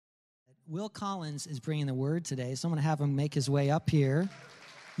Will Collins is bringing the word today, so I'm going to have him make his way up here.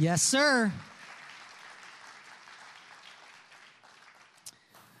 Yes, sir.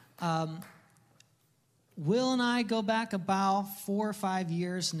 Will and I go back about 4 or 5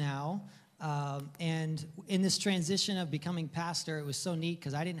 years now, and in this transition of becoming pastor, it was so neat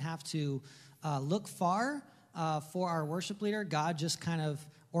because I didn't have to look far for our worship leader. God just kind of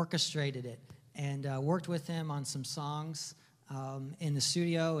orchestrated it and worked with him on some songs in the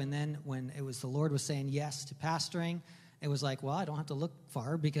studio, and then when it was the Lord was saying yes to pastoring, it was like, well, I don't have to look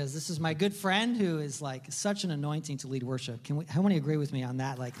far because this is my good friend who is like such an anointing to lead worship. How many agree with me on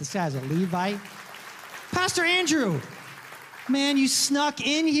that? Like, this guy's a Levite. Pastor Andrew, man, you snuck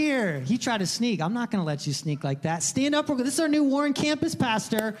in here. He tried to sneak. I'm not going to let you sneak like that. Stand up. This is our new Warren campus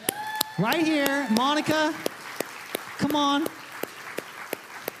pastor right here. Monica, come on.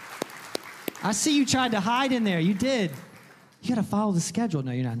 I see you tried to hide in there. You did. You got to follow the schedule.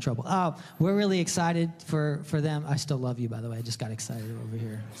 No, you're not in trouble. We're really excited for them. I still love you, by the way. I just got excited over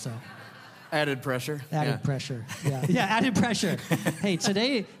here. So added pressure. Added pressure. Yeah, added pressure. Hey,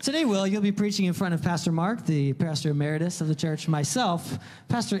 today, Will, you'll be preaching in front of Pastor Mark, the pastor emeritus of the church, myself,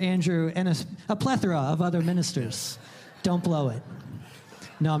 Pastor Andrew, and a plethora of other ministers. Don't blow it.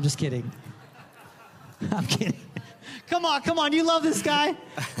 No, I'm just kidding. I'm kidding. Come on. You love this guy?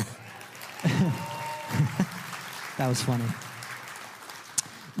 That was funny.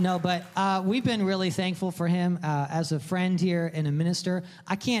 No, but we've been really thankful for him as a friend here and a minister.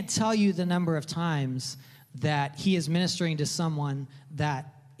 I can't tell you the number of times that he is ministering to someone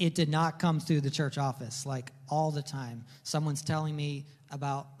that it did not come through the church office, like all the time. Someone's telling me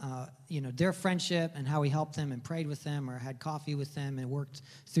about their friendship and how he helped them and prayed with them or had coffee with them and worked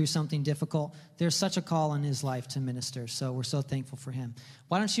through something difficult. There's such a call in his life to minister, so we're so thankful for him.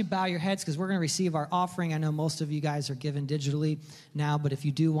 Why don't you bow your heads, because we're going to receive our offering. I know most of you guys are giving digitally now, but if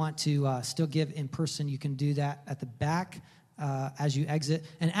you do want to still give in person, you can do that at the back as you exit.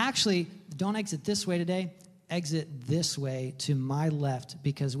 And actually, don't exit this way today. Exit this way to my left,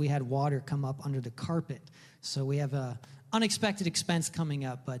 because we had water come up under the carpet. So we have a unexpected expense coming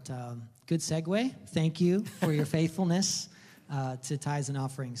up, but good segue. Thank you for your faithfulness to tithes and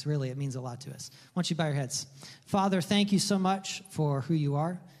offerings. Really, it means a lot to us. Why don't you bow your heads? Father, thank you so much for who you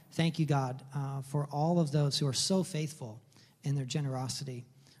are. Thank you, God, for all of those who are so faithful in their generosity.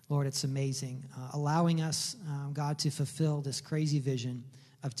 Lord, it's amazing. Allowing us, God, to fulfill this crazy vision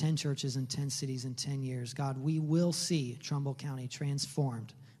of 10 churches in 10 cities in 10 years. God, we will see Trumbull County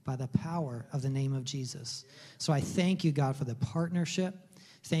transformed by the power of the name of Jesus. So I thank you, God, for the partnership.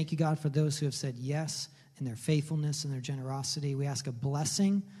 Thank you, God, for those who have said yes in their faithfulness and their generosity. We ask a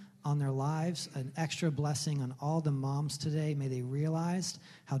blessing on their lives, an extra blessing on all the moms today. May they realize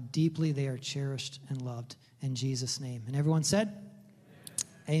how deeply they are cherished and loved in Jesus' name. And everyone said,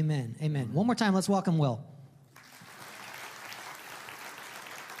 amen. Amen. One more time, let's welcome Will.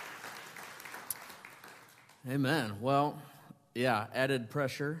 Amen. Well, yeah, added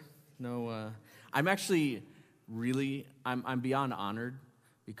pressure. No, I'm actually I'm beyond honored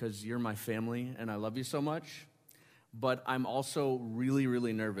because you're my family and I love you so much. But I'm also really,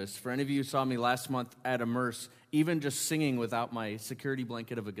 really nervous. For any of you who saw me last month at Immerse, even just singing without my security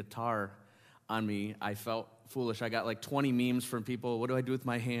blanket of a guitar on me, I felt foolish. I got like 20 memes from people. What do I do with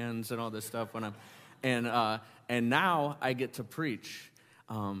my hands and all this stuff when and now I get to preach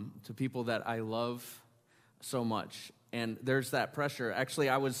to people that I love so much. And there's that pressure. Actually,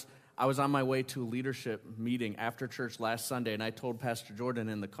 I was on my way to a leadership meeting after church last Sunday, and I told Pastor Jordan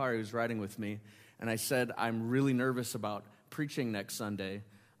in the car, he was riding with me, and I said, I'm really nervous about preaching next Sunday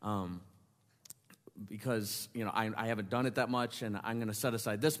because, I haven't done it that much, and I'm going to set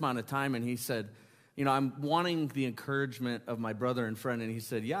aside this amount of time. And he said, I'm wanting the encouragement of my brother and friend. And he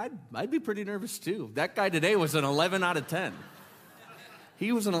said, yeah, I'd be pretty nervous too. That guy today was an 11 out of 10.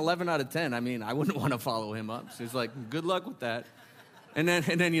 He was an 11 out of 10. I mean, I wouldn't want to follow him up. So he's like, good luck with that. And then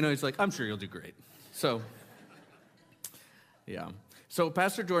he's like, I'm sure you'll do great. So, yeah. So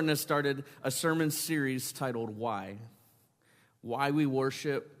Pastor Jordan has started a sermon series titled Why? Why we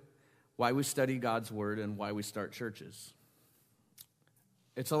worship, why we study God's word, and why we start churches.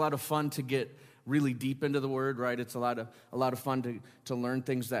 It's a lot of fun to get really deep into the word, right? It's a lot of fun to learn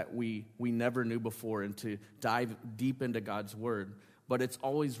things that we never knew before and to dive deep into God's word. But it's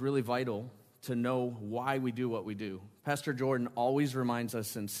always really vital to know why we do what we do. Pastor Jordan always reminds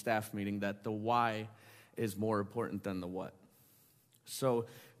us in staff meeting that the why is more important than the what. So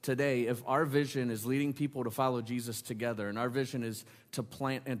today, if our vision is leading people to follow Jesus together, and our vision is to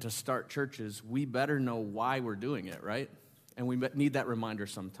plant and to start churches, we better know why we're doing it, right? And we need that reminder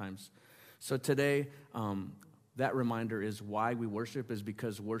sometimes. So today, that reminder is why we worship is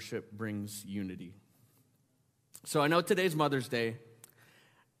because worship brings unity. So I know today's Mother's Day,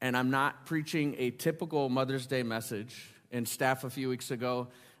 and I'm not preaching a typical Mother's Day message. In staff a few weeks ago,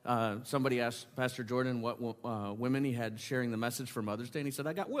 somebody asked Pastor Jordan what women he had sharing the message for Mother's Day, and he said,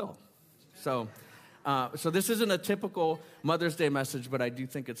 I got Will. So this isn't a typical Mother's Day message, but I do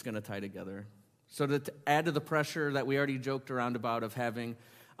think it's going to tie together. So to add to the pressure that we already joked around about of having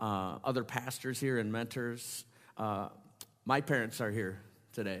other pastors here and mentors, my parents are here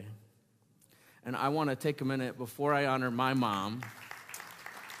today. And I want to take a minute before I honor my mom.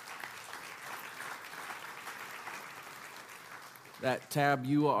 That Tab,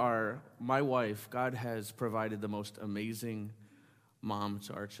 you are my wife. God has provided the most amazing mom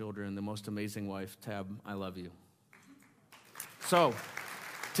to our children, the most amazing wife. Tab, I love you. So,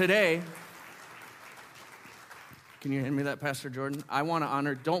 today, can you hand me that, Pastor Jordan? I want to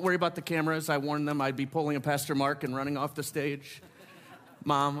honor, don't worry about the cameras. I warned them I'd be pulling a Pastor Mark and running off the stage.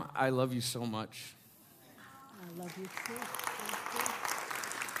 Mom, I love you so much. I love you too.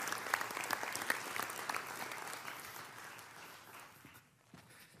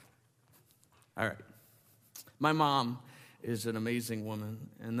 All right. My mom is an amazing woman.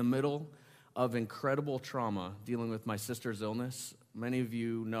 In the middle of incredible trauma, dealing with my sister's illness, many of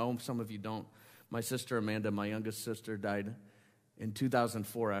you know, some of you don't. My sister Amanda, my youngest sister, died in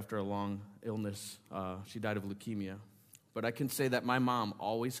 2004 after a long illness. She died of leukemia. But I can say that my mom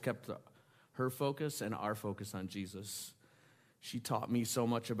always kept her focus and our focus on Jesus. She taught me so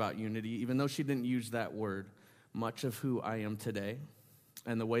much about unity, even though she didn't use that word. Much of who I am today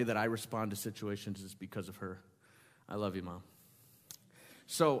and the way that I respond to situations is because of her. I love you, Mom.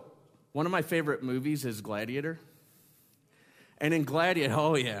 So, one of my favorite movies is Gladiator. And in Gladiator,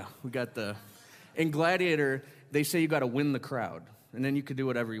 oh yeah, in Gladiator, they say you got to win the crowd, and then you can do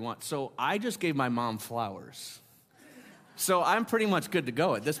whatever you want. So I just gave my mom flowers. So I'm pretty much good to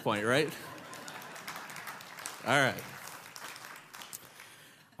go at this point, right? All right.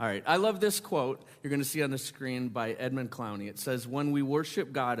 I love this quote you're going to see on the screen by Edmund Clowney. It says, when we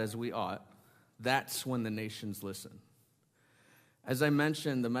worship God as we ought, that's when the nations listen. As I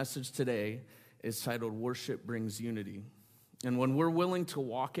mentioned, the message today is titled, Worship Brings Unity. And when we're willing to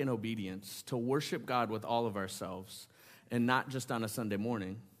walk in obedience, to worship God with all of ourselves, and not just on a Sunday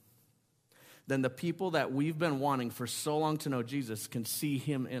morning, then the people that we've been wanting for so long to know Jesus can see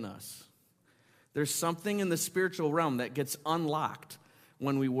him in us. There's something in the spiritual realm that gets unlocked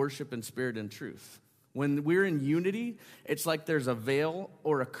when we worship in spirit and truth. When we're in unity, it's like there's a veil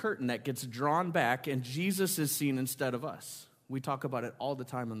or a curtain that gets drawn back and Jesus is seen instead of us. We talk about it all the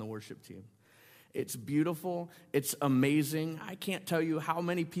time on the worship team. It's beautiful. It's amazing. I can't tell you how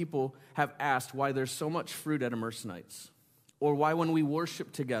many people have asked why there's so much fruit at Immerse Nights, or why when we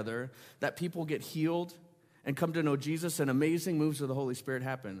worship together that people get healed and come to know Jesus and amazing moves of the Holy Spirit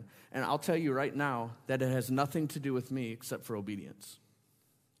happen. And I'll tell you right now that it has nothing to do with me except for obedience.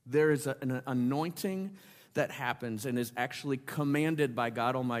 There is an anointing that happens and is actually commanded by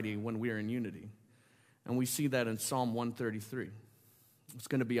God Almighty when we are in unity. And we see that in Psalm 133. It's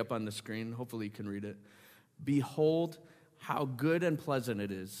going to be up on the screen. Hopefully you can read it. Behold, how good and pleasant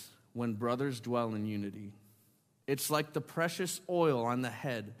it is when brothers dwell in unity. It's like the precious oil on the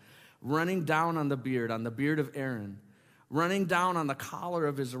head, running down on the beard of Aaron, running down on the collar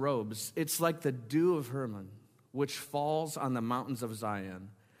of his robes. It's like the dew of Hermon, which falls on the mountains of Zion.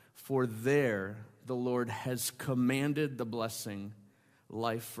 For there the Lord has commanded the blessing,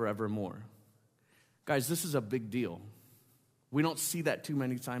 life forevermore. Guys, this is a big deal. We don't see that too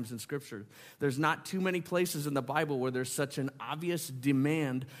many times in Scripture. There's not too many places in the Bible where there's such an obvious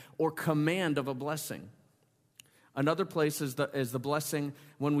demand or command of a blessing. Another place is the blessing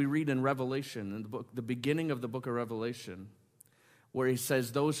when we read in Revelation, in the beginning of the book of Revelation, where he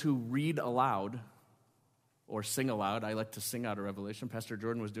says, those who read aloud or sing aloud. I like to sing out of Revelation. Pastor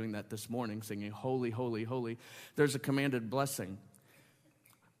Jordan was doing that this morning, singing, holy, holy, holy. There's a commanded blessing.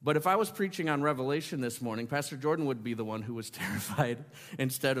 But if I was preaching on Revelation this morning, Pastor Jordan would be the one who was terrified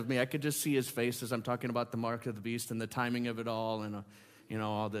instead of me. I could just see his face as I'm talking about the mark of the beast and the timing of it all and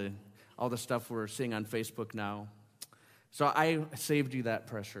all the stuff we're seeing on Facebook now. So I saved you that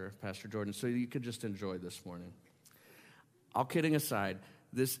pressure, Pastor Jordan, so you could just enjoy this morning. All kidding aside,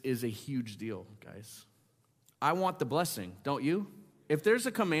 this is a huge deal, guys. I want the blessing, don't you? If there's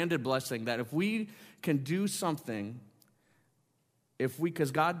a commanded blessing that if we can do something, because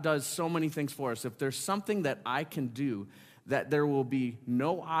God does so many things for us, if there's something that I can do that there will be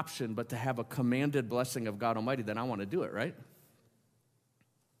no option but to have a commanded blessing of God Almighty, then I want to do it, right?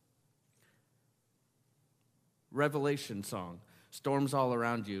 Revelation song, storms all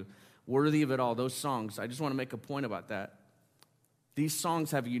around you. Worthy of It All, those songs, I just want to make a point about that. These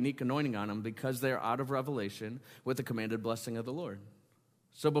songs have a unique anointing on them because they're out of revelation with the commanded blessing of the Lord.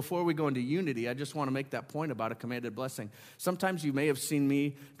 So before we go into unity, I just want to make that point about a commanded blessing. Sometimes you may have seen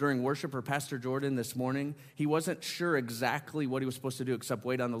me during worship, or Pastor Jordan this morning. He wasn't sure exactly what he was supposed to do except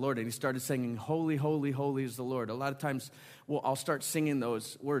wait on the Lord, and he started singing, "Holy, holy, holy is the Lord." A lot of times, I'll start singing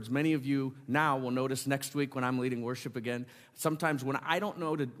those words. Many of you now will notice next week when I'm leading worship again, sometimes when I don't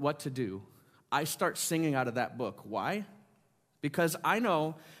know what to do, I start singing out of that book. Why? Because I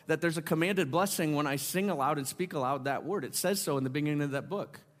know that there's a commanded blessing when I sing aloud and speak aloud that word. It says so in the beginning of that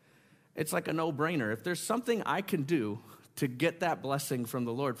book. It's like a no-brainer. If there's something I can do to get that blessing from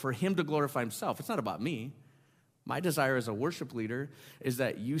the Lord, for him to glorify himself, it's not about me. My desire as a worship leader is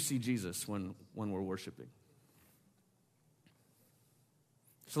that you see Jesus when we're worshiping.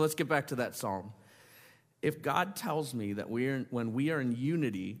 So let's get back to that psalm. If God tells me that when we are in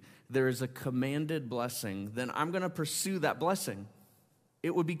unity, there is a commanded blessing, then I'm going to pursue that blessing.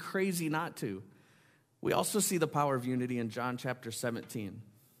 It would be crazy not to. We also see the power of unity in John chapter 17.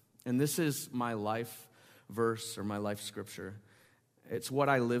 And this is my life verse or my life scripture. It's what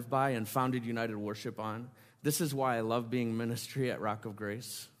I live by and founded United Worship on. This is why I love being ministry at Rock of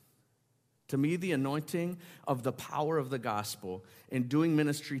Grace. To me, the anointing of the power of the gospel and doing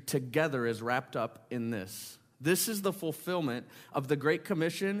ministry together is wrapped up in this. This is the fulfillment of the Great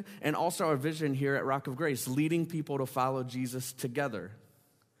Commission and also our vision here at Rock of Grace, leading people to follow Jesus together.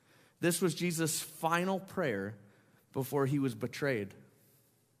 This was Jesus' final prayer before he was betrayed.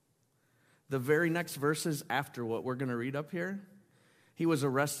 The very next verses after what we're going to read up here, he was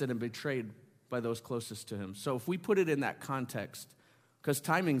arrested and betrayed by those closest to him. So if we put it in that context, because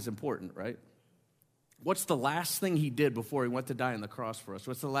timing's important, right? What's the last thing he did before he went to die on the cross for us?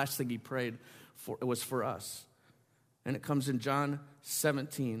 What's the last thing he prayed for? It was for us. And it comes in John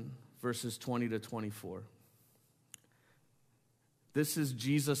 17, verses 20 to 24. This is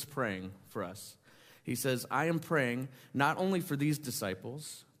Jesus praying for us. He says, "I am praying not only for these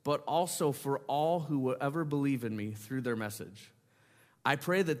disciples, but also for all who will ever believe in me through their message. I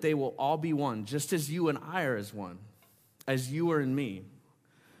pray that they will all be one, just as you and I are as one, as you are in me,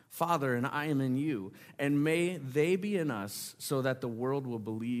 Father, and I am in you. And may they be in us so that the world will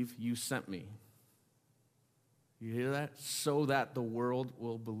believe you sent me." You hear that? So that the world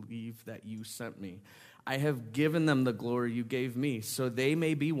will believe that you sent me. "I have given them the glory you gave me, so they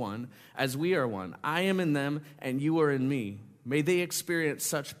may be one, as we are one. I am in them, and you are in me. May they experience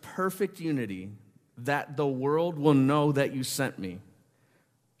such perfect unity that the world will know that you sent me,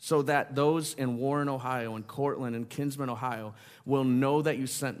 so that those in Warren, Ohio, and Cortland, and Kinsman, Ohio, will know that you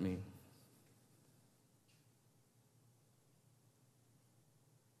sent me."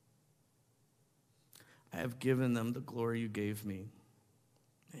 "I have given them the glory you gave me."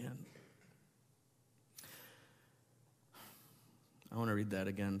 Man. I want to read that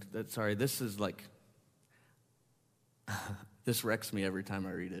again. This is like, this wrecks me every time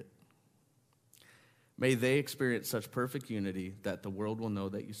I read it. "May they experience such perfect unity that the world will know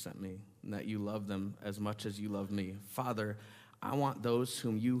that you sent me and that you love them as much as you love me. Father, I want those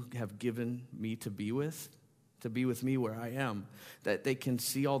whom you have given me to be with me where I am, that they can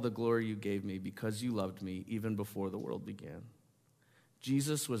see all the glory you gave me because you loved me even before the world began."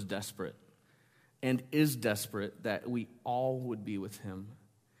 Jesus was desperate and is desperate that we all would be with him.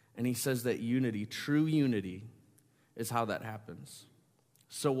 And he says that unity, true unity, is how that happens.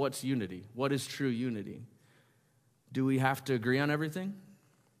 So what's unity? What is true unity? Do we have to agree on everything?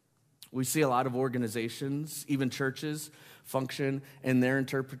 We see a lot of organizations, even churches, function in their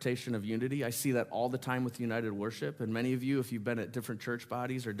interpretation of unity. I see that all the time with United Worship. And many of you, if you've been at different church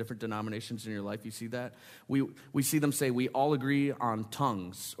bodies or different denominations in your life, you see that. We see them say we all agree on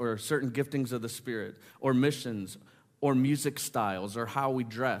tongues or certain giftings of the Spirit or missions or music styles or how we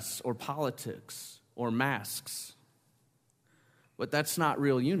dress or politics or masks. But that's not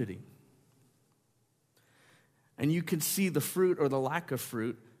real unity. And you can see the fruit or the lack of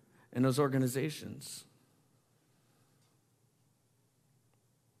fruit in those organizations.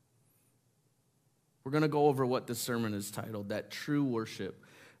 We're going to go over what this sermon is titled, that true worship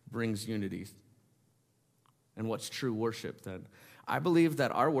brings unity. And what's true worship then? I believe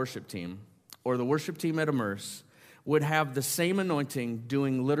that our worship team, or the worship team at Immerse, would have the same anointing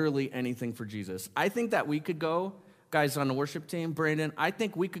doing literally anything for Jesus. I think that we could go, guys on the worship team, Brandon, I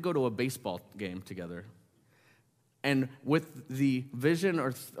think we could go to a baseball game together. And with the vision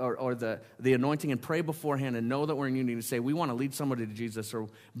or the anointing and pray beforehand and know that we're in unity to say we want to lead somebody to Jesus or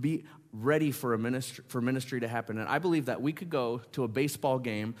be ready for ministry to happen. And I believe that we could go to a baseball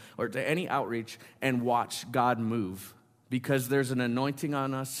game or to any outreach and watch God move because there's an anointing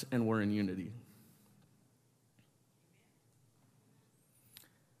on us and we're in unity.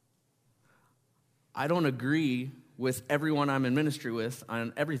 I don't agree with everyone I'm in ministry with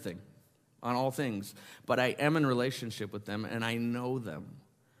on everything, on all things, but I am in relationship with them and I know them.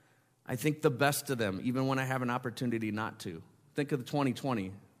 I think the best of them, even when I have an opportunity not to. Think of the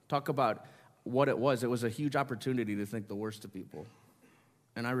 2020. Talk about what it was. It was a huge opportunity to think the worst of people,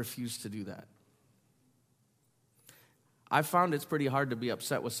 and I refuse to do that. I found it's pretty hard to be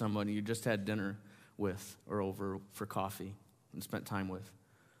upset with somebody you just had dinner with or over for coffee and spent time with.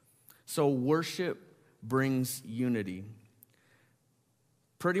 So worship brings unity.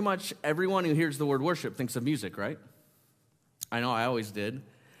 Pretty much everyone who hears the word worship thinks of music, right? I know I always did.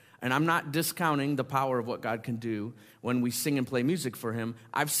 And I'm not discounting the power of what God can do when we sing and play music for him.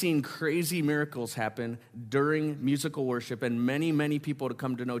 I've seen crazy miracles happen during musical worship and many, many people to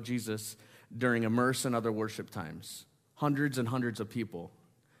come to know Jesus during Immerse and other worship times. Hundreds and hundreds of people.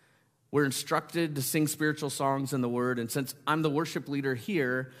 We're instructed to sing spiritual songs in the Word, and since I'm the worship leader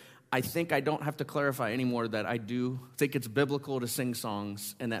here, I think I don't have to clarify anymore that I do think it's biblical to sing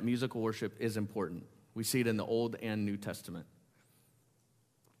songs and that musical worship is important. We see it in the Old and New Testament.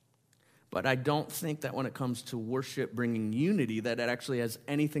 But I don't think that when it comes to worship bringing unity, that it actually has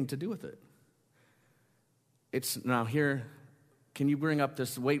anything to do with it. It's now here, can you bring up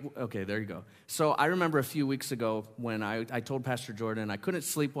this, wait, okay, there you go. So I remember a few weeks ago when I told Pastor Jordan I couldn't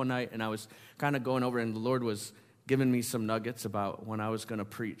sleep one night and I was kind of going over and the Lord was giving me some nuggets about when I was going to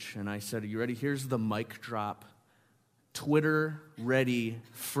preach. And I said, are you ready? Here's the mic drop, Twitter ready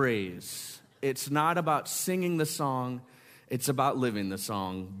phrase. It's not about singing the song. It's about living the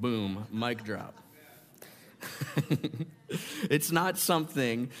song. Boom, mic drop. It's not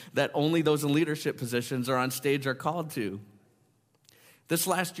something that only those in leadership positions or on stage are called to. This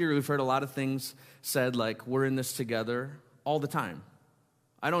last year, we've heard a lot of things said like, we're in this together all the time.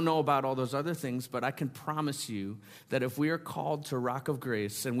 I don't know about all those other things, but I can promise you that if we are called to Rock of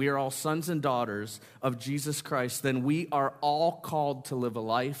Grace and we are all sons and daughters of Jesus Christ, then we are all called to live a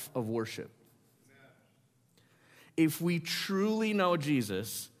life of worship. If we truly know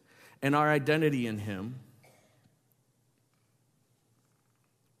Jesus and our identity in him,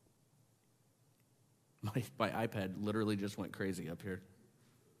 my iPad literally just went crazy up here.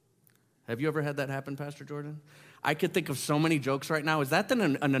 Have you ever had that happen, Pastor Jordan? I could think of so many jokes right now. Is that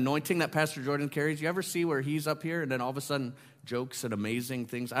an anointing that Pastor Jordan carries? You ever see where he's up here and then all of a sudden jokes and amazing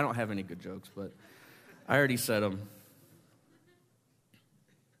things? I don't have any good jokes, but I already said them.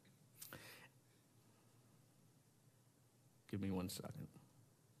 Give me 1 second.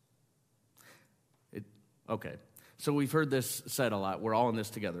 Okay. So we've heard this said a lot. We're all in this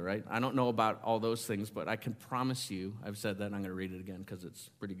together, right? I don't know about all those things, but I can promise you, I've said that and I'm going to read it again because it's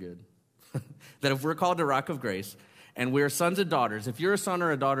pretty good, that if we're called to Rock of Grace and we're sons and daughters, if you're a son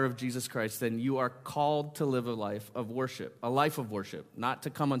or a daughter of Jesus Christ, then you are called to live a life of worship, not to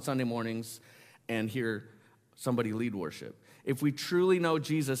come on Sunday mornings and hear somebody lead worship. If we truly know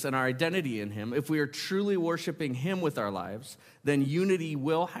Jesus and our identity in him, if we are truly worshiping him with our lives, then unity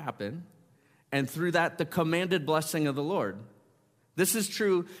will happen, and through that, the commanded blessing of the Lord. This is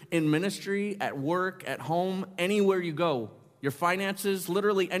true in ministry, at work, at home, anywhere you go. Your finances,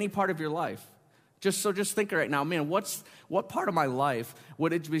 literally any part of your life. Just think right now, man, what part of my life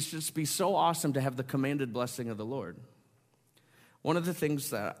would it just be so awesome to have the commanded blessing of the Lord? One of the things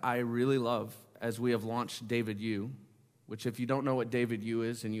that I really love as we have launched David U, which if you don't know what David U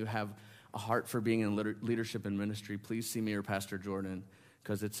is and you have a heart for being in leadership and ministry, please see me or Pastor Jordan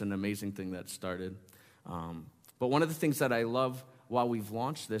because it's an amazing thing that started. But one of the things that I love while we've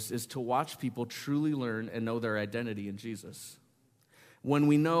launched this is to watch people truly learn and know their identity in Jesus. When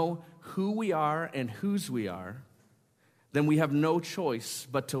we know who we are and whose we are, then we have no choice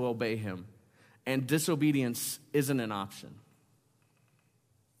but to obey him. And disobedience isn't an option.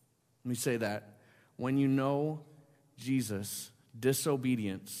 Let me say that. When you know Jesus,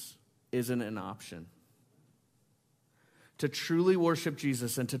 disobedience isn't an option. To truly worship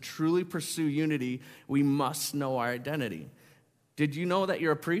Jesus and to truly pursue unity, we must know our identity. Did you know that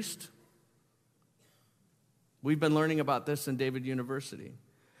you're a priest? We've been learning about this in David University.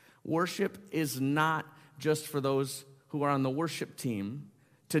 Worship is not just for those who are on the worship team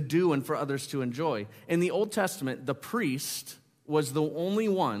to do and for others to enjoy. In the Old Testament, the priest was the only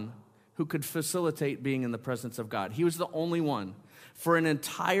one who could facilitate being in the presence of God. He was the only one. For an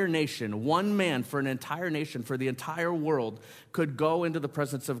entire nation, one man for an entire nation, for the entire world, could go into the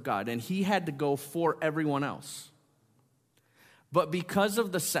presence of God. And he had to go for everyone else. But because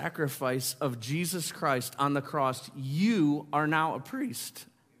of the sacrifice of Jesus Christ on the cross, you are now a priest.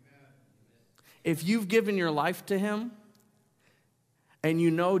 If you've given your life to him, and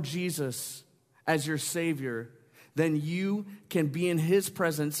you know Jesus as your Savior, then you can be in his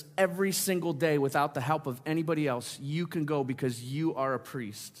presence every single day without the help of anybody else. You can go because you are a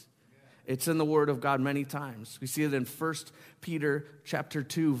priest. It's in the Word of God many times. We see it in 1 Peter chapter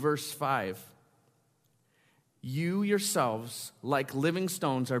 2, verse 5. You yourselves, like living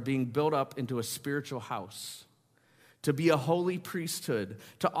stones, are being built up into a spiritual house, to be a holy priesthood,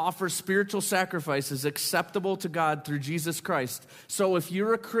 to offer spiritual sacrifices acceptable to God through Jesus Christ. So if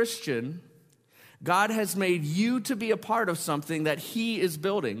you're a Christian, God has made you to be a part of something that he is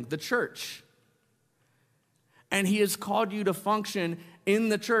building, the church. And he has called you to function in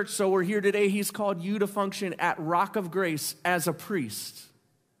the church. So we're here today. He's called you to function at Rock of Grace as a priest.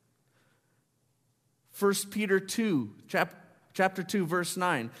 1 Peter 2, chapter 2, verse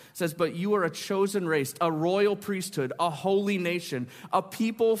 9 says, but you are a chosen race, a royal priesthood, a holy nation, a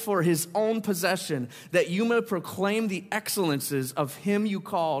people for his own possession, that you may proclaim the excellences of him who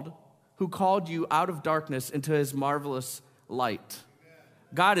called you out of darkness into his marvelous light.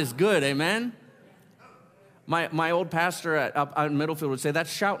 God is good, amen? My old pastor up in Middlefield would say,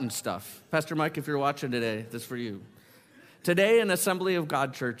 that's shouting stuff. Pastor Mike, if you're watching today, this is for you. Today in Assembly of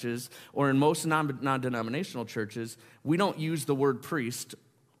God churches, or in most non-denominational churches, we don't use the word priest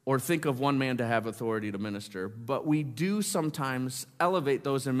or think of one man to have authority to minister, but we do sometimes elevate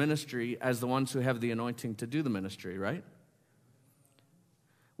those in ministry as the ones who have the anointing to do the ministry, right?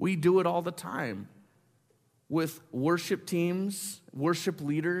 We do it all the time with worship teams, worship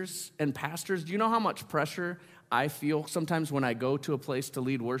leaders, and pastors. Do you know how much pressure I feel sometimes when I go to a place to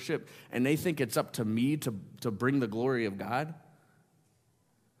lead worship and they think it's up to me to bring the glory of God?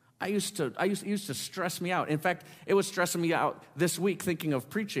 It used to stress me out. In fact, it was stressing me out this week thinking of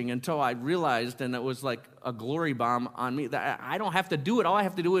preaching until I realized, and it was like a glory bomb on me, that I don't have to do it. All I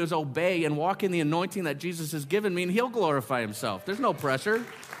have to do is obey and walk in the anointing that Jesus has given me, and he'll glorify himself. There's no pressure.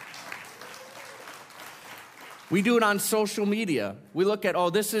 We do it on social media. We look at,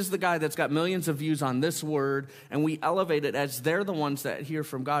 this is the guy that's got millions of views on this word, and we elevate it as they're the ones that hear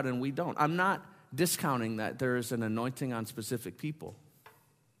from God, and we don't. I'm not discounting that there is an anointing on specific people,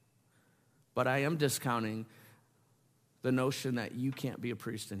 but I am discounting the notion that you can't be a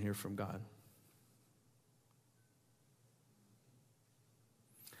priest and hear from God.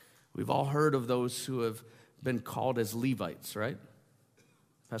 We've all heard of those who have been called as Levites, right?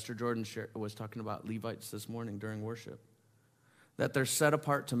 Pastor Jordan was talking about Levites this morning during worship, that they're set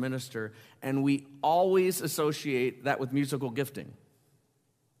apart to minister, and we always associate that with musical gifting.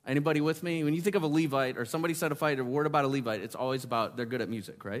 Anybody with me? When you think of a Levite or somebody set apart a word about a Levite, it's always about they're good at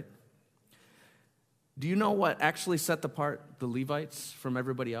music, right? Do you know what actually set apart the Levites from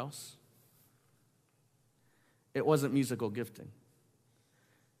everybody else? It wasn't musical gifting.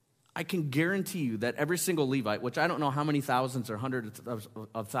 I can guarantee you that every single Levite, which I don't know how many thousands or hundreds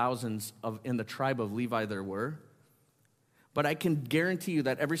of thousands in the tribe of Levi there were, but I can guarantee you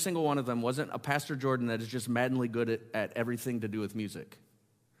that every single one of them wasn't a Pastor Jordan that is just maddeningly good at everything to do with music.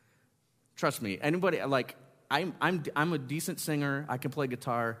 Trust me, anybody, like, I'm a decent singer, I can play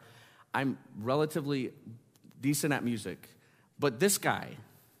guitar, I'm relatively decent at music, but this guy,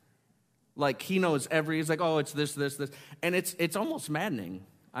 like, he knows he's like, it's this, and it's almost maddening.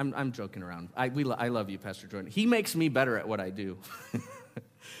 I'm joking around. I love you, Pastor Jordan. He makes me better at what I do.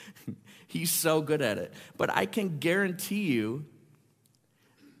 He's so good at it. But I can guarantee you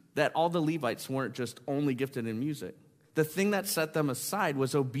that all the Levites weren't just only gifted in music. The thing that set them aside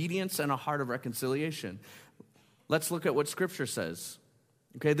was obedience and a heart of reconciliation. Let's look at what Scripture says.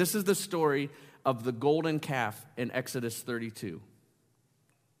 Okay, this is the story of the golden calf in Exodus 32.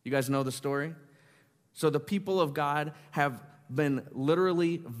 You guys know the story? So the people of God have been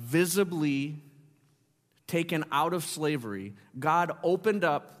literally, visibly taken out of slavery. God opened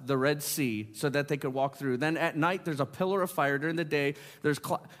up the Red Sea so that they could walk through. Then at night, there's a pillar of fire. During the day,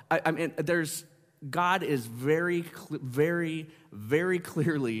 God is very, very, very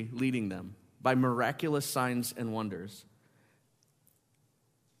clearly leading them by miraculous signs and wonders.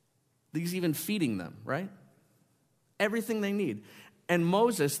 He's even feeding them, right? Everything they need. And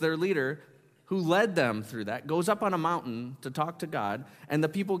Moses, their leader, who led them through that, goes up on a mountain to talk to God, and the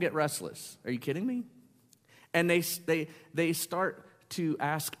people get restless. Are you kidding me? And they start to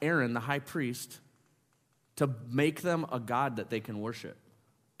ask Aaron, the high priest, to make them a god that they can worship.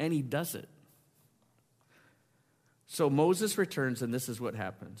 And he does it. So Moses returns, and this is what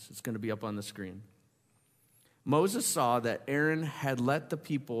happens. It's going to be up on the screen. Moses saw that Aaron had let the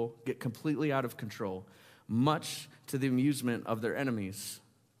people get completely out of control, much to the amusement of their enemies.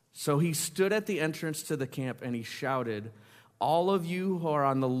 So he stood at the entrance to the camp and he shouted, "All of you who are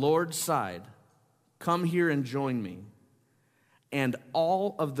on the Lord's side, come here and join me." and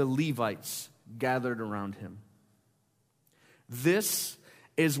all of the Levites gathered around him. This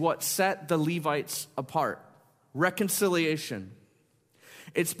is what set the Levites apart. Reconciliation.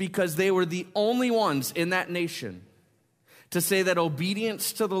 It's because they were the only ones in that nation to say that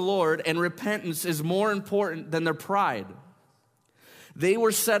obedience to the Lord and repentance is more important than their pride. They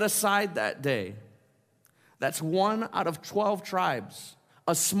were set aside that day. That's 1 out of 12 tribes,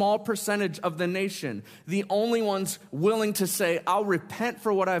 a small percentage of the nation, the only ones willing to say, I'll repent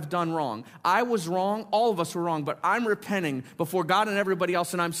for what I've done wrong. I was wrong, all of us were wrong, but I'm repenting before God and everybody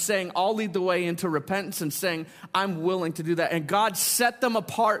else, and I'm saying I'll lead the way into repentance and saying I'm willing to do that. And God set them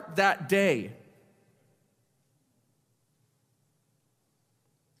apart that day.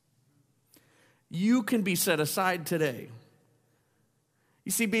 You can be set aside today.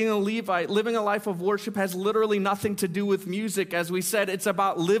 You see, being a Levite, living a life of worship has literally nothing to do with music. As we said, it's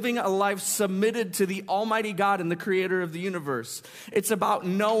about living a life submitted to the Almighty God and the Creator of the universe. It's about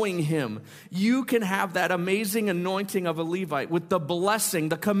knowing Him. You can have that amazing anointing of a Levite with the blessing,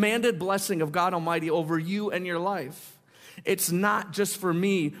 the commanded blessing of God Almighty over you and your life. It's not just for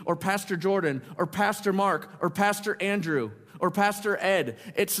me or Pastor Jordan or Pastor Mark or Pastor Andrew or Pastor Ed.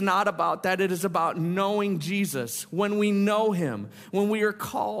 It's not about that. It is about knowing Jesus. When we know Him, when we are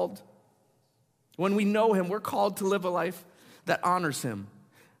called, when we know Him, we're called to live a life that honors Him.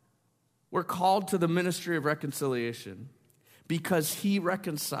 We're called to the ministry of reconciliation because He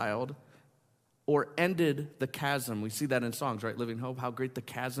reconciled or ended the chasm. We see that in songs, right? Living Hope, how great the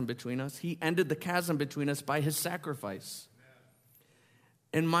chasm between us. He ended the chasm between us by His sacrifice.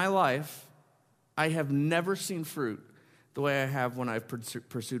 In my life, I have never seen fruit the way I have when I've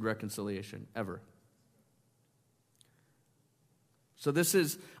pursued reconciliation, ever. So this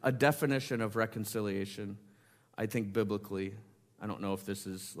is a definition of reconciliation, I think biblically. I don't know if this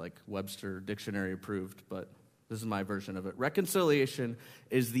is like Webster Dictionary approved, but this is my version of it. Reconciliation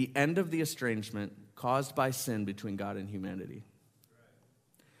is the end of the estrangement caused by sin between God and humanity.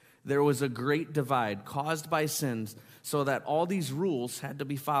 There was a great divide caused by sins so that all these rules had to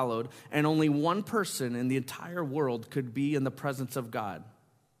be followed, and only one person in the entire world could be in the presence of God.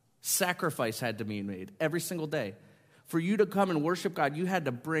 Sacrifice had to be made every single day. For you to come and worship God, you had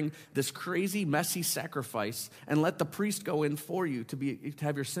to bring this crazy, messy sacrifice and let the priest go in for you to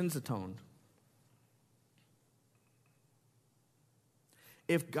have your sins atoned.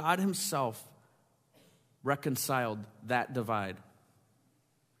 If God Himself reconciled that divide,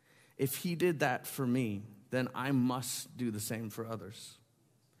 if He did that for me, then I must do the same for others.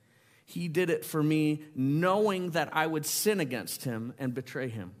 He did it for me knowing that I would sin against Him and betray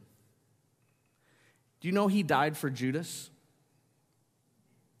Him. Do you know He died for Judas?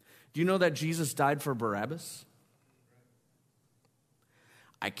 Do you know that Jesus died for Barabbas?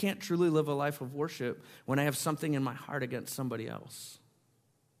 I can't truly live a life of worship when I have something in my heart against somebody else.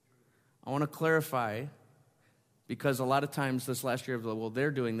 I want to clarify, because a lot of times this last year, well,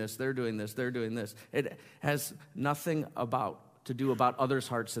 they're doing this, they're doing this, they're doing this. It has nothing to do about others'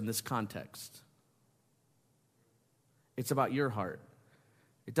 hearts in this context. It's about your heart.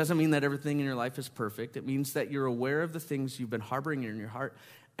 It doesn't mean that everything in your life is perfect. It means that you're aware of the things you've been harboring in your heart,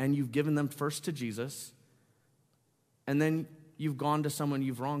 and you've given them first to Jesus, and then you've gone to someone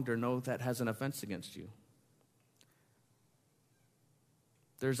you've wronged or know that has an offense against you.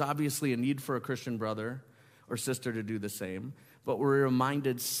 There's obviously a need for a Christian brother or sister to do the same, but we're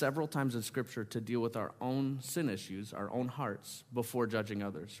reminded several times in Scripture to deal with our own sin issues, our own hearts, before judging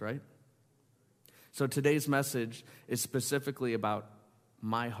others, right? So today's message is specifically about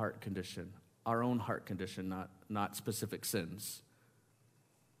my heart condition, our own heart condition, not specific sins.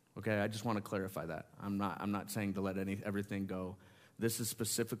 Okay, I just want to clarify that. I'm not saying to let everything go. This is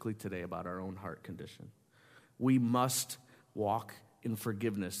specifically today about our own heart condition. We must walk in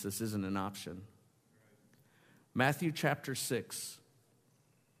forgiveness. This isn't an option. Matthew chapter 6,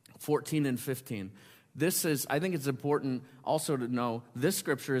 14 and 15. I think it's important also to know, this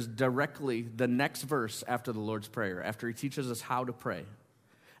scripture is directly the next verse after the Lord's Prayer, after He teaches us how to pray.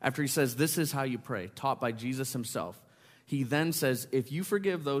 After He says, this is how you pray, taught by Jesus Himself. He then says, if you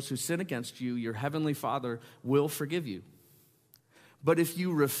forgive those who sin against you, your heavenly Father will forgive you. But if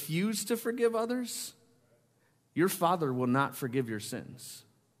you refuse to forgive others, your Father will not forgive your sins.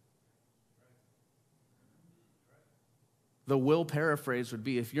 The will paraphrase would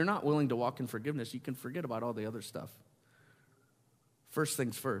be, if you're not willing to walk in forgiveness, you can forget about all the other stuff. First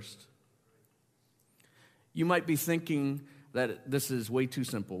things first. You might be thinking that this is way too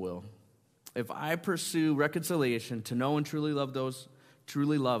simple, Will. If I pursue reconciliation to know and truly love those,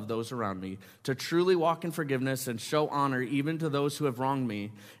 truly love those around me, to truly walk in forgiveness and show honor even to those who have wronged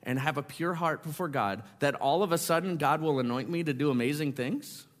me, and have a pure heart before God, that all of a sudden God will anoint me to do amazing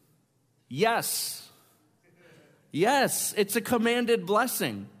things? Yes. Yes, it's a commanded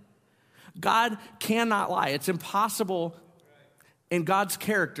blessing. God cannot lie. It's impossible in God's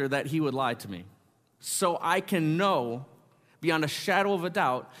character that he would lie to me. So I can know beyond a shadow of a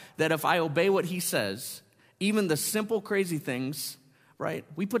doubt that if I obey what he says, even the simple crazy things, right?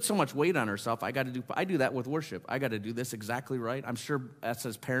 We put so much weight on ourselves. I do that with worship. I got to do this exactly right. I'm sure us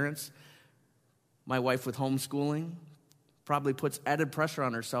as parents, my wife with homeschooling probably puts added pressure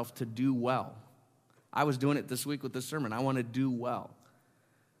on herself to do well. I was doing it this week with this sermon. I want to do well.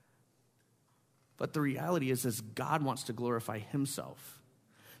 But the reality is God wants to glorify himself.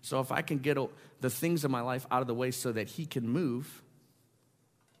 So if I can get the things in my life out of the way so that he can move,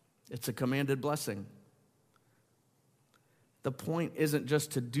 it's a commanded blessing. The point isn't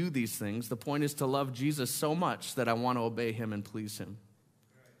just to do these things. The point is to love Jesus so much that I want to obey him and please him.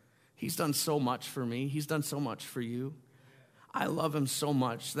 He's done so much for me. He's done so much for you. I love him so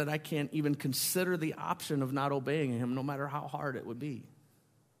much that I can't even consider the option of not obeying him, no matter how hard it would be.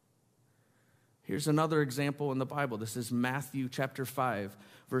 Here's another example in the Bible. This is Matthew chapter 5,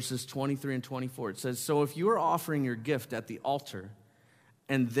 verses 23 and 24. It says, "So if you are offering your gift at the altar,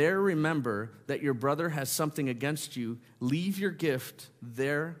 and there remember that your brother has something against you, leave your gift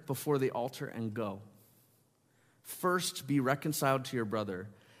there before the altar and go. First be reconciled to your brother,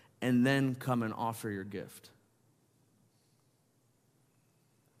 and then come and offer your gift."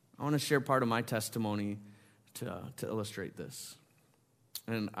 I want to share part of my testimony to illustrate this.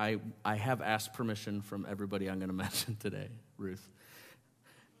 And I have asked permission from everybody I'm going to mention today, Ruth.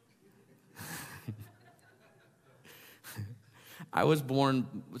 I was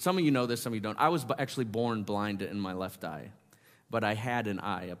born, some of you know this, some of you don't. I was actually born blind in my left eye, but I had an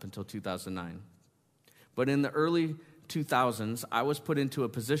eye up until 2009. But in the early 2000s, I was put into a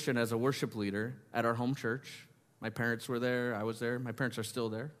position as a worship leader at our home church. My parents were there, I was there. My parents are still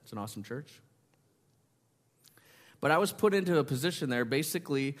there. It's an awesome church. But I was put into a position there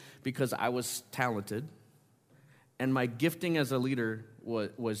basically because I was talented, and my gifting as a leader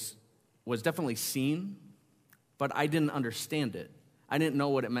was definitely seen, but I didn't understand it. I didn't know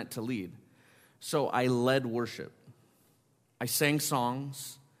what it meant to lead. So I led worship. I sang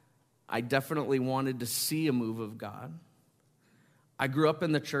songs. I definitely wanted to see a move of God. I grew up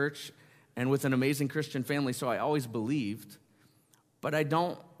in the church and with an amazing Christian family, so I always believed, but I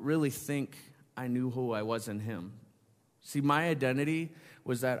don't really think I knew who I was in him. See, my identity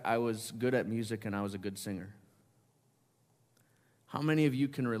was that I was good at music and I was a good singer. How many of you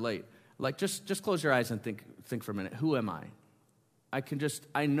can relate? Like, just close your eyes and think for a minute. Who am I?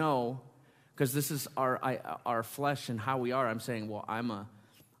 I know, because this is our flesh and how we are. I'm saying, well, I'm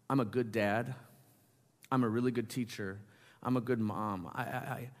a good dad. I'm a really good teacher. I'm a good mom.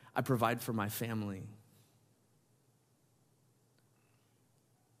 I provide for my family.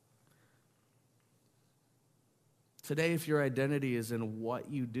 Today, if your identity is in what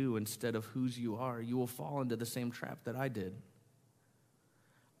you do instead of whose you are, you will fall into the same trap that I did.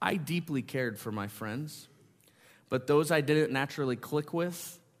 I deeply cared for my friends, but those I didn't naturally click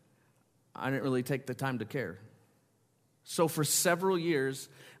with, I didn't really take the time to care. So for several years,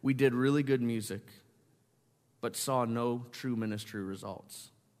 we did really good music, but saw no true ministry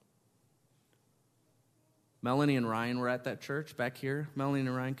results. Melanie and Ryan were at that church back here. Melanie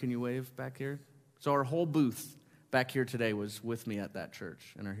and Ryan, can you wave back here? So our whole booth back here today was with me at that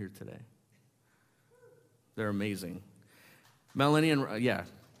church and are here today. They're amazing. Melanie and, yeah,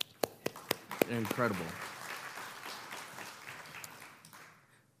 incredible.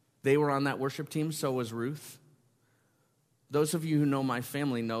 They were on that worship team, so was Ruth. Those of you who know my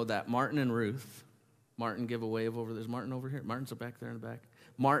family know that Martin and Ruth, Martin, give a wave over there. Is Martin over here? Martin's back there in the back.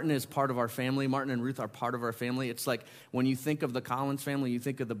 Martin is part of our family. Martin and Ruth are part of our family. It's like when you think of the Collins family, you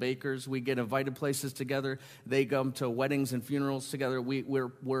think of the Bakers. We get invited places together. They come to weddings and funerals together. We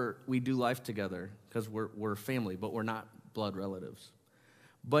do life together because we're family, but we're not blood relatives.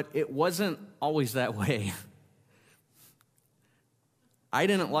 But it wasn't always that way. I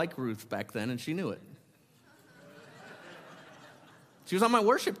didn't like Ruth back then, and she knew it. She was on my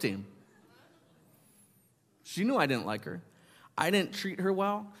worship team. She knew I didn't like her. I didn't treat her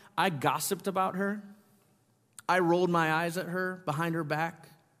well. I gossiped about her. I rolled my eyes at her behind her back.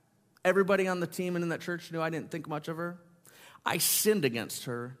 Everybody on the team and in that church knew I didn't think much of her. I sinned against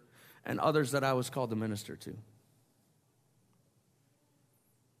her and others that I was called to minister to.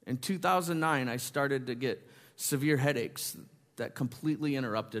 In 2009, I started to get severe headaches that completely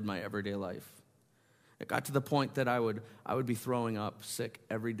interrupted my everyday life. It got to the point that I would be throwing up sick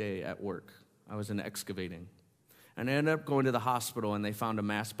every day at work. I was in excavating. And I ended up going to the hospital, and they found a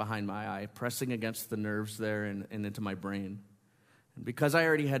mass behind my eye, pressing against the nerves there and into my brain. And because I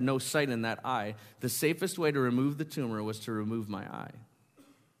already had no sight in that eye, the safest way to remove the tumor was to remove my eye.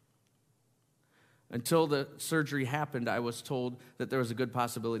 Until the surgery happened, I was told that there was a good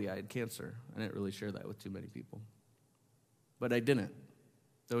possibility I had cancer. I didn't really share that with too many people. But I didn't.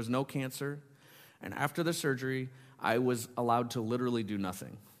 There was no cancer. And after the surgery, I was allowed to literally do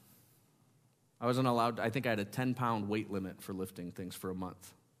nothing. I wasn't allowed, I think I had a 10-pound weight limit for lifting things for a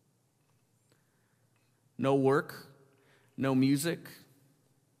month. No work, no music,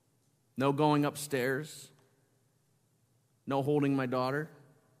 no going upstairs, no holding my daughter.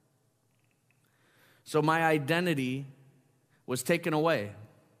 So my identity was taken away.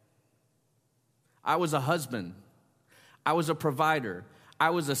 I was a husband. I was a provider.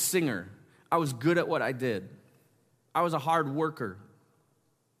 I was a singer. I was good at what I did. I was a hard worker.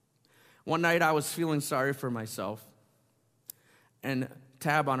 One night I was feeling sorry for myself, and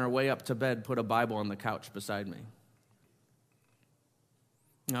Tab, on her way up to bed, put a Bible on the couch beside me.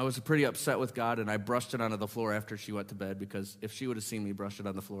 And I was pretty upset with God, and I brushed it onto the floor after she went to bed, because if she would have seen me brush it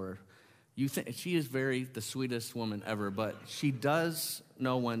on the floor, you think she is the sweetest woman ever, but she does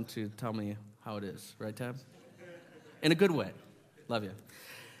know when to tell me how it is, right, Tab? In a good way. Love you.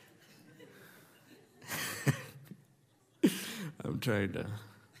 I'm trying to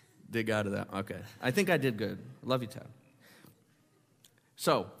dig out of that. Okay. I think I did good. Love you, Tab.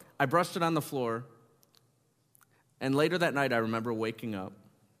 So I brushed it on the floor, and later that night I remember waking up,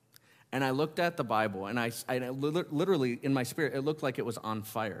 and I looked at the Bible, and I literally, in my spirit, it looked like it was on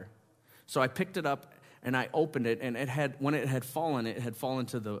fire. So I picked it up, and I opened it, and when it had fallen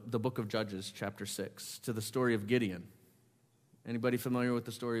to the book of Judges, chapter 6, to the story of Gideon. Anybody familiar with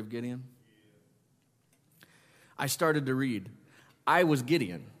the story of Gideon? I started to read. I was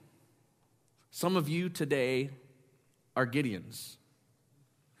Gideon. Some of you today are Gideons.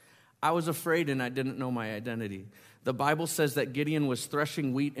 I was afraid and I didn't know my identity. The Bible says that Gideon was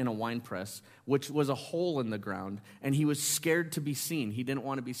threshing wheat in a winepress, which was a hole in the ground, and he was scared to be seen. He didn't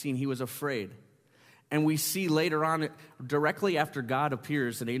want to be seen. He was afraid. And we see later on, directly after God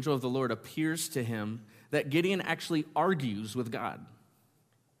appears, an angel of the Lord appears to him, that Gideon actually argues with God.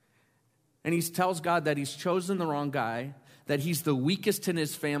 And he tells God that he's chosen the wrong guy, that he's the weakest in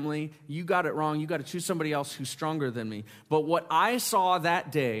his family. You got it wrong. You got to choose somebody else who's stronger than me. But what I saw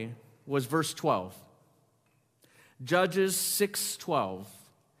that day was verse 12. Judges 6:12.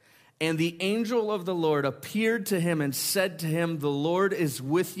 And the angel of the Lord appeared to him and said to him, "The Lord is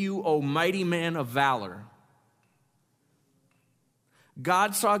with you, O mighty man of valor."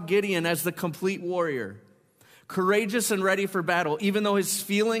 God saw Gideon as the complete warrior, courageous and ready for battle, even though his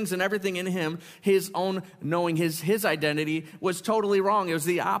feelings and everything in him, his own knowing his identity, was totally wrong. It was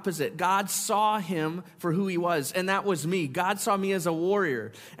the opposite. God saw him for who he was, and that was me. God saw me as a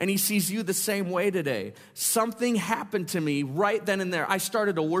warrior, and he sees you the same way today. Something happened to me right then and there. I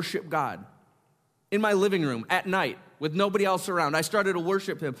started to worship God in my living room at night with nobody else around. I started to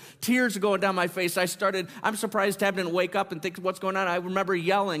worship him. Tears going down my face. I'm surprised Tab didn't wake up and think, what's going on? I remember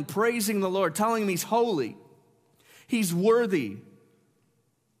yelling, praising the Lord, telling him he's holy. He's worthy.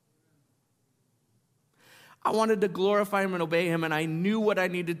 I wanted to glorify him and obey him, and I knew what I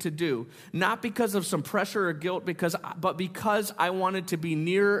needed to do. Not because of some pressure or guilt, but because I wanted to be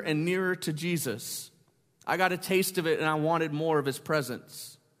nearer and nearer to Jesus. I got a taste of it, and I wanted more of his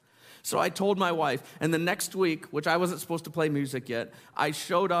presence. So I told my wife, and the next week, which I wasn't supposed to play music yet, I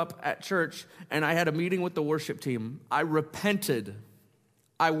showed up at church, and I had a meeting with the worship team. I repented.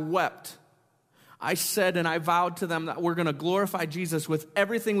 I wept. I said and I vowed to them that we're going to glorify Jesus with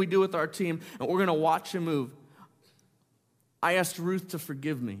everything we do with our team, and we're going to watch him move. I asked Ruth to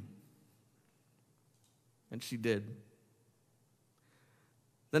forgive me, and she did.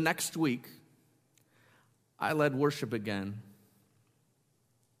 The next week, I led worship again.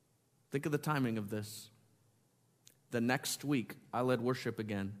 Think of the timing of this. The next week, I led worship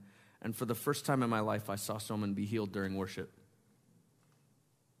again, and for the first time in my life, I saw someone be healed during worship.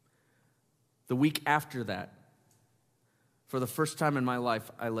 The week after that, for the first time in my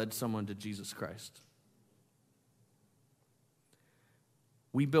life, I led someone to Jesus Christ.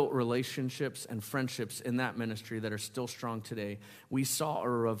 We built relationships and friendships in that ministry that are still strong today. We saw a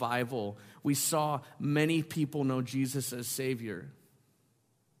revival. We saw many people know Jesus as Savior.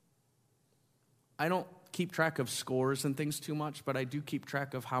 I don't keep track of scores and things too much, but I do keep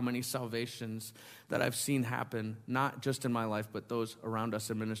track of how many salvations that I've seen happen, not just in my life, but those around us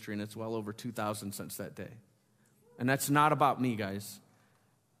in ministry, and it's well over 2,000 since that day. And that's not about me, guys.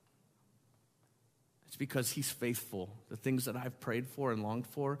 It's because he's faithful. The things that I've prayed for and longed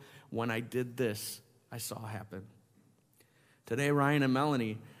for, when I did this, I saw happen. Today, Ryan and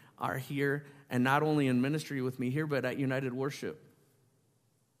Melanie are here, and not only in ministry with me here, but at United Worship.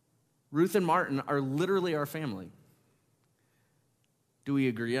 Ruth and Martin are literally our family. Do we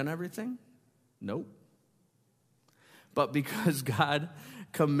agree on everything? Nope. But because God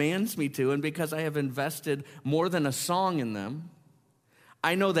commands me to, and because I have invested more than a song in them,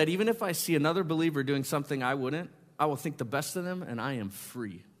 I know that even if I see another believer doing something I wouldn't, I will think the best of them, and I am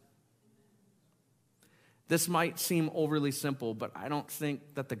free. This might seem overly simple, but I don't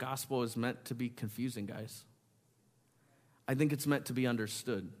think that the gospel is meant to be confusing, guys. I think it's meant to be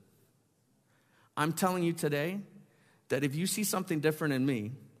understood. I'm telling you today that if you see something different in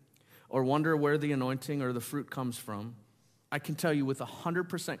me, or wonder where the anointing or the fruit comes from, I can tell you with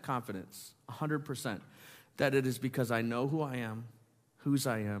 100% confidence, 100%, that it is because I know who I am, whose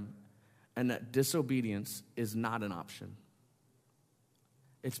I am, and that disobedience is not an option.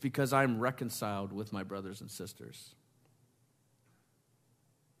 It's because I'm reconciled with my brothers and sisters.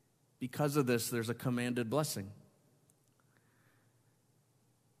 Because of this, there's a commanded blessing.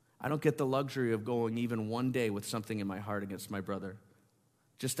 I don't get the luxury of going even one day with something in my heart against my brother.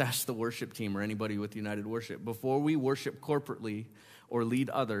 Just ask the worship team or anybody with United Worship. Before we worship corporately or lead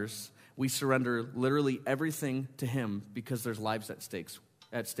others, we surrender literally everything to him because there's lives at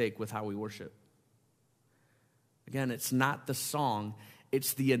stake with how we worship. Again, it's not the song,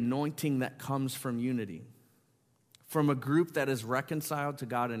 it's the anointing that comes from unity, from a group that is reconciled to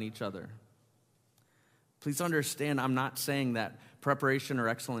God and each other. Please understand, I'm not saying that preparation or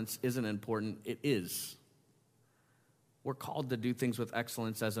excellence isn't important. It is. We're called to do things with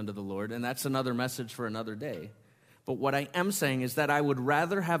excellence as unto the Lord, and that's another message for another day. But what I am saying is that I would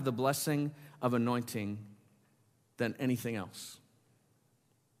rather have the blessing of anointing than anything else.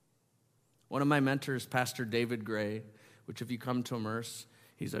 One of my mentors, Pastor David Gray, which if you come to Immerse,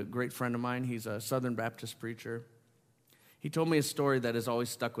 he's a great friend of mine. He's a Southern Baptist preacher. He told me a story that has always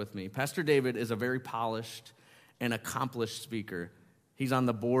stuck with me. Pastor David is a very polished and accomplished speaker. He's on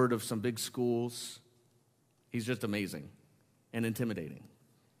the board of some big schools. He's just amazing and intimidating.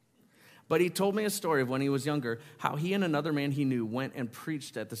 But he told me a story of when he was younger, how he and another man he knew went and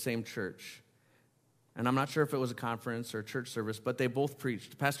preached at the same church. And I'm not sure if it was a conference or a church service, but they both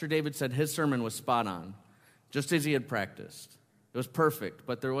preached. Pastor David said his sermon was spot on, just as he had practiced. It was perfect,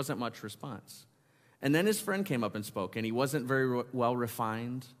 but there wasn't much response. And then his friend came up and spoke, and he wasn't very well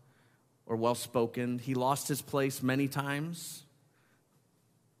refined or well spoken. He lost his place many times.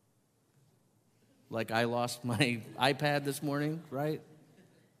 Like I lost my iPad this morning, right?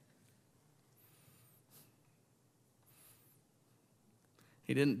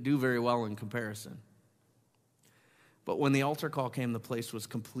 He didn't do very well in comparison. But when the altar call came, the place was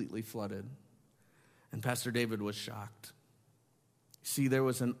completely flooded. And Pastor David was shocked. See, there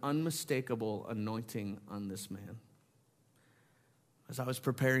was an unmistakable anointing on this man. As I was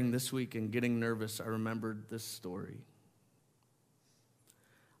preparing this week and getting nervous, I remembered this story.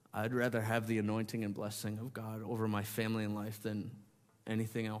 I'd rather have the anointing and blessing of God over my family and life than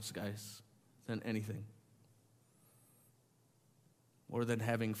anything else, guys, than anything. More than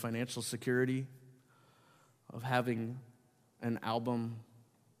having financial security, of having an album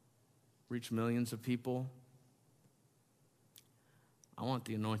reach millions of people. I want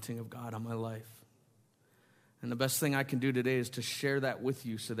the anointing of God on my life. And the best thing I can do today is to share that with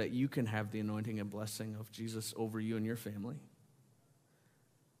you so that you can have the anointing and blessing of Jesus over you and your family.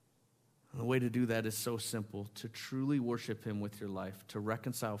 And the way to do that is so simple, to truly worship him with your life, to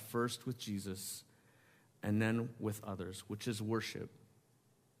reconcile first with Jesus and then with others, which is worship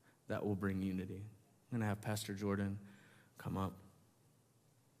that will bring unity. I'm going to have Pastor Jordan come up.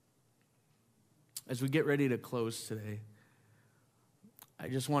 As we get ready to close today, I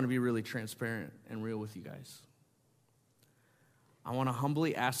just want to be really transparent and real with you guys. I want to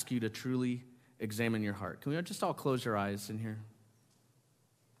humbly ask you to truly examine your heart. Can we just all close your eyes in here?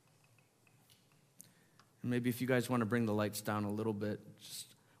 And maybe if you guys want to bring the lights down a little bit,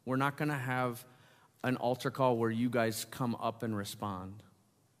 we're not going to have an altar call where you guys come up and respond.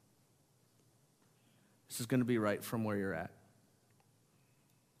 This is going to be right from where you're at.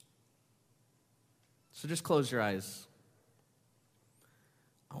 So just close your eyes.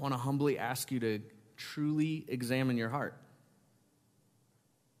 I want to humbly ask you to truly examine your heart.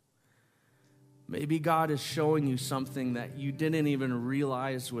 Maybe God is showing you something that you didn't even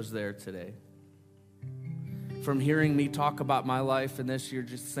realize was there today. From hearing me talk about my life and this, you're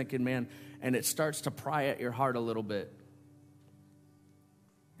just thinking, man, and it starts to pry at your heart a little bit.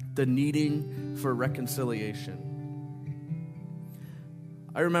 The needing for reconciliation.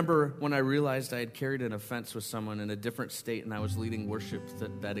 I remember when I realized I had carried an offense with someone in a different state and I was leading worship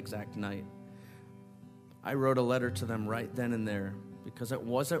that exact night. I wrote a letter to them right then and there because it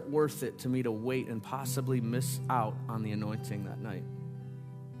wasn't worth it to me to wait and possibly miss out on the anointing that night.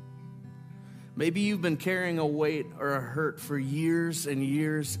 Maybe you've been carrying a weight or a hurt for years and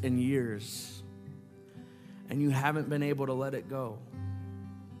years and years, and you haven't been able to let it go.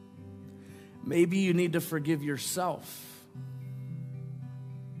 Maybe you need to forgive yourself.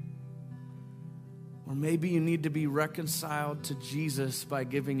 Or maybe you need to be reconciled to Jesus by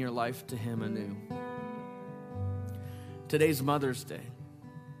giving your life to him anew. Today's Mother's Day.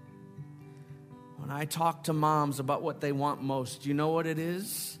 When I talk to moms about what they want most, you know what it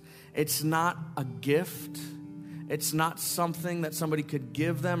is? It's not a gift. It's not something that somebody could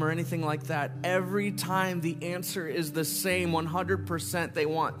give them or anything like that. Every time the answer is the same, 100%, they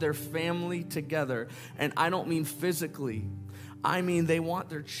want their family together. And I don't mean physically. I mean they want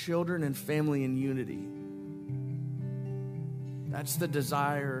their children and family in unity. That's the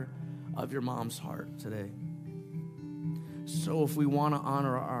desire of your mom's heart today. So if we want to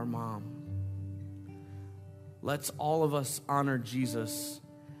honor our mom, let's all of us honor Jesus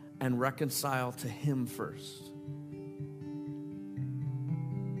and reconcile to him first.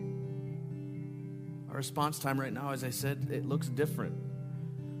 Our response time right now, as I said, it looks different.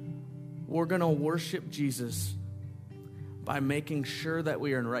 We're going to worship Jesus by making sure that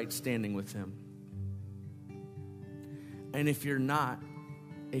we are in right standing with him. And if you're not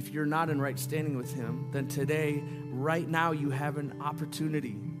in right standing with him, then today, right now, you have an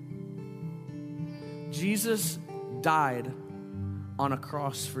opportunity. Jesus died on a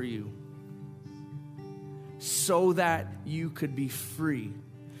cross for you so that you could be free,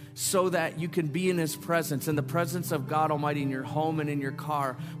 so that you can be in his presence, in the presence of God Almighty in your home and in your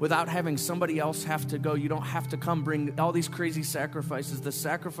car without having somebody else have to go. You don't have to come bring all these crazy sacrifices. The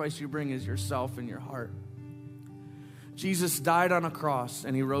sacrifice you bring is yourself and your heart. Jesus died on a cross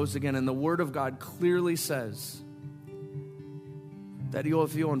and he rose again, and the Word of God clearly says that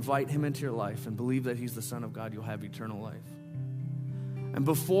if you'll invite him into your life and believe that he's the Son of God, you'll have eternal life. And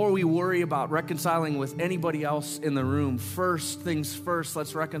before we worry about reconciling with anybody else in the room, first things first,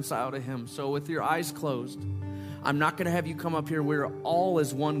 let's reconcile to him. So with your eyes closed, I'm not going to have you come up here. We're all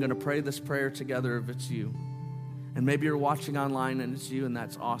as one going to pray this prayer together if it's you. And maybe you're watching online and it's you, and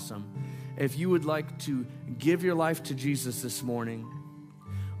that's awesome. If you would like to give your life to Jesus this morning,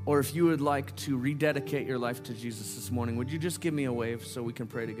 or if you would like to rededicate your life to Jesus this morning, would you just give me a wave so we can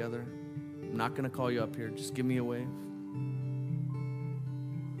pray together? I'm not going to call you up here. Just give me a wave.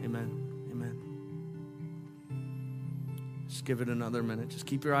 Amen. Amen. Just give it another minute. Just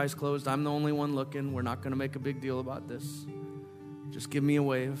keep your eyes closed. I'm the only one looking. We're not going to make a big deal about this. Just give me a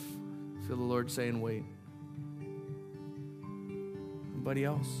wave. Feel the Lord saying, wait. Anybody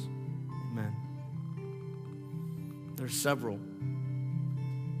else? Amen. There's several.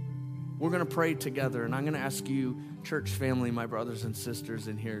 We're going to pray together, and I'm going to ask you, church family, my brothers and sisters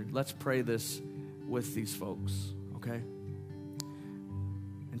in here, let's pray this with these folks, okay?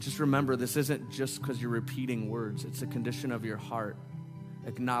 And just remember, this isn't just because you're repeating words. It's a condition of your heart,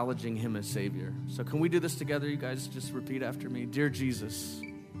 acknowledging him as Savior. So can we do this together? You guys just repeat after me. Dear Jesus,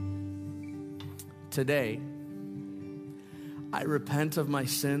 today, I repent of my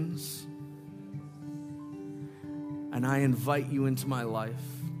sins, and I invite you into my life.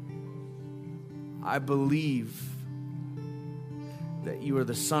 I believe that you are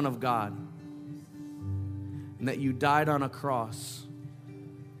the Son of God and that you died on a cross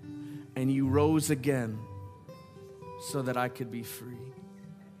and you rose again so that I could be free.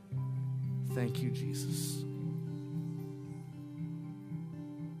 Thank you, Jesus.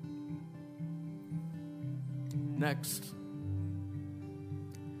 Next,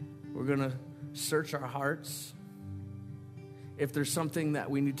 we're going to search our hearts. If there's something that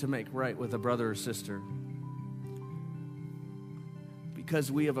we need to make right with a brother or sister,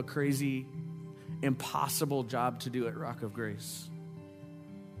 because we have a crazy, impossible job to do at Rock of Grace.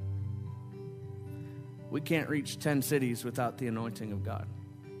 We can't reach 10 cities without the anointing of God.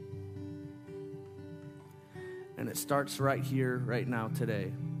 And it starts right here, right now,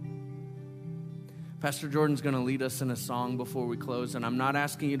 today. Pastor Jordan's going to lead us in a song before we close, and I'm not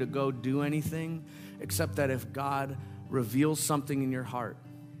asking you to go do anything except that if God reveals something in your heart,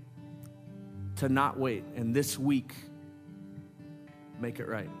 to not wait, and this week, make it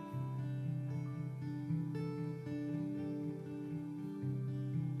right.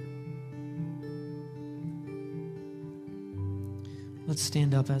 Let's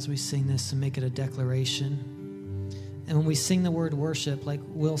stand up as we sing this and make it a declaration. And when we sing the word worship, like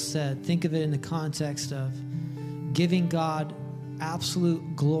Will said, think of it in the context of giving God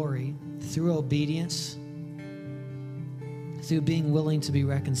absolute glory through obedience, through being willing to be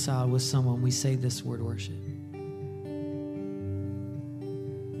reconciled with someone, we say this word worship.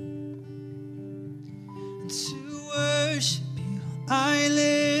 To worship you, I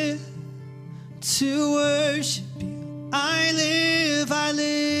live. To worship you, I live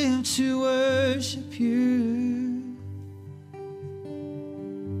to worship you.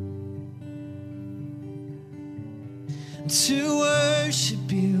 To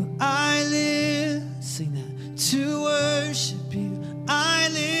worship you, I live. Sing that. To worship you, I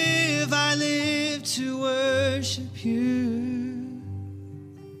live to worship you.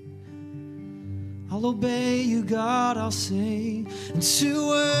 I'll obey you, God, I'll say. And to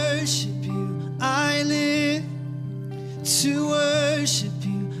worship you, I live. To worship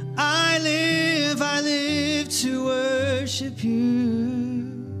you, I live to worship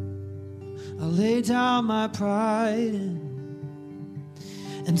you. I'll lay down my pride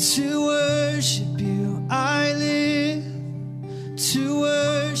and to worship you, I live. To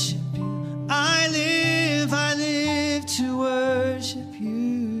worship you, I live to worship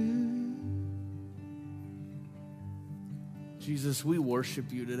you. Jesus, we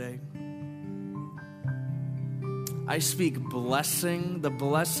worship you today. I speak blessing, the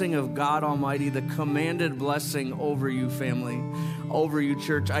blessing of God Almighty, the commanded blessing over you, family, over you,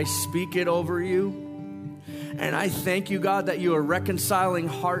 church. I speak it over you. And I thank you, God, that you are reconciling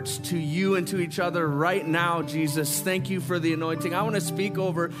hearts to you and to each other right now, Jesus. Thank you for the anointing. I want to speak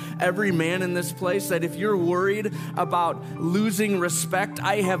over every man in this place that if you're worried about losing respect,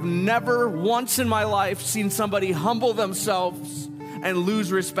 I have never once in my life seen somebody humble themselves and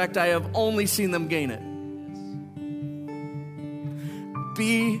lose respect. I have only seen them gain it.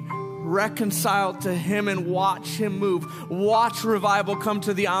 Be reconciled to him and watch him move. Watch revival come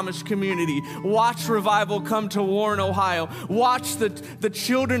to the Amish community. Watch revival come to Warren, Ohio. Watch the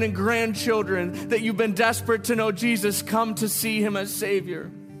children and grandchildren that you've been desperate to know Jesus come to see him as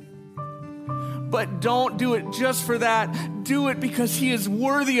Savior. But don't do it just for that. Do it because he is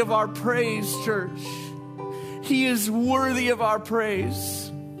worthy of our praise, church. He is worthy of our praise.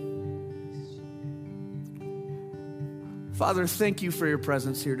 Father, thank you for your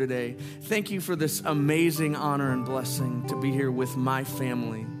presence here today. Thank you for this amazing honor and blessing to be here with my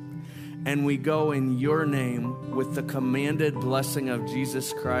family. And we go in your name with the commanded blessing of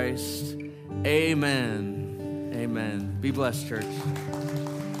Jesus Christ. Amen. Amen. Be blessed, church.